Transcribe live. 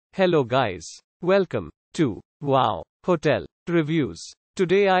Hello guys. Welcome to Wow Hotel Reviews.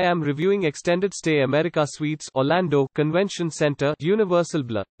 Today I am reviewing Extended Stay America Suites Orlando Convention Center Universal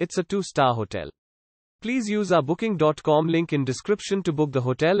Blvd. It's a 2-star hotel. Please use our booking.com link in description to book the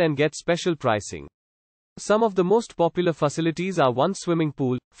hotel and get special pricing. Some of the most popular facilities are one swimming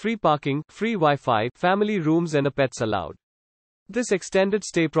pool, free parking, free Wi-Fi, family rooms and a pets allowed. This extended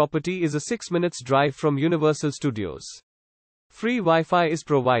stay property is a 6 minutes drive from Universal Studios. Free Wi-Fi is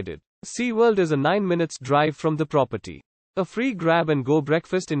provided. SeaWorld is a 9 minutes drive from the property. A free grab-and-go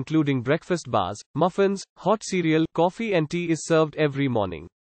breakfast including breakfast bars, muffins, hot cereal, coffee and tea is served every morning.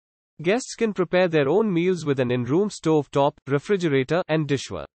 Guests can prepare their own meals with an in-room stove top, refrigerator, and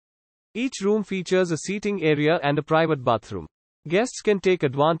dishware. Each room features a seating area and a private bathroom. Guests can take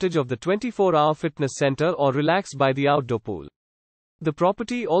advantage of the 24-hour fitness center or relax by the outdoor pool. The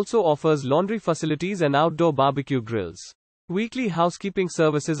property also offers laundry facilities and outdoor barbecue grills. Weekly housekeeping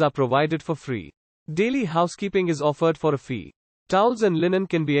services are provided for free. Daily housekeeping is offered for a fee. Towels and linen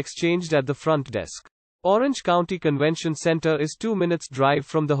can be exchanged at the front desk. Orange County Convention Center is 2 minutes drive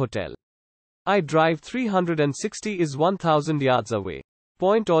from the hotel. I-Drive 360 is 1,000 yards away.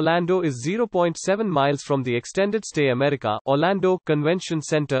 Pointe Orlando is 0.7 miles from the Extended Stay America Orlando Convention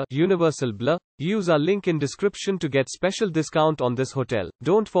Center Universal Blvd. Use our link in description to get special discount on this hotel.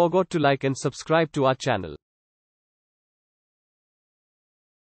 Don't forget to like and subscribe to our channel.